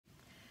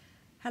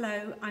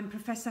Hello, I'm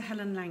Professor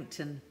Helen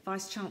Langton,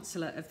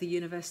 Vice-Chancellor of the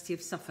University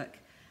of Suffolk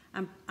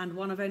and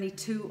one of only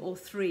 2 or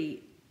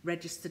 3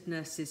 registered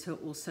nurses who are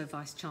also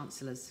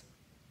Vice-Chancellors.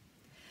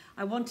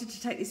 I wanted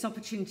to take this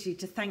opportunity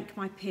to thank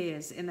my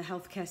peers in the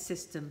healthcare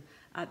system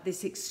at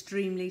this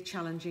extremely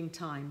challenging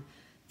time.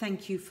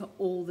 Thank you for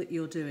all that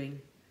you're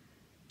doing.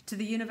 To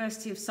the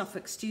University of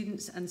Suffolk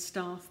students and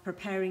staff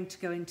preparing to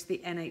go into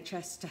the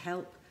NHS to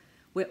help,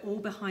 we're all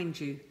behind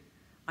you.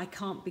 I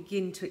can't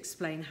begin to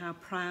explain how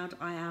proud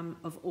I am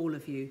of all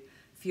of you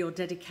for your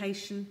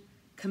dedication,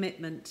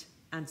 commitment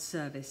and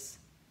service.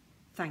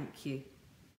 Thank you.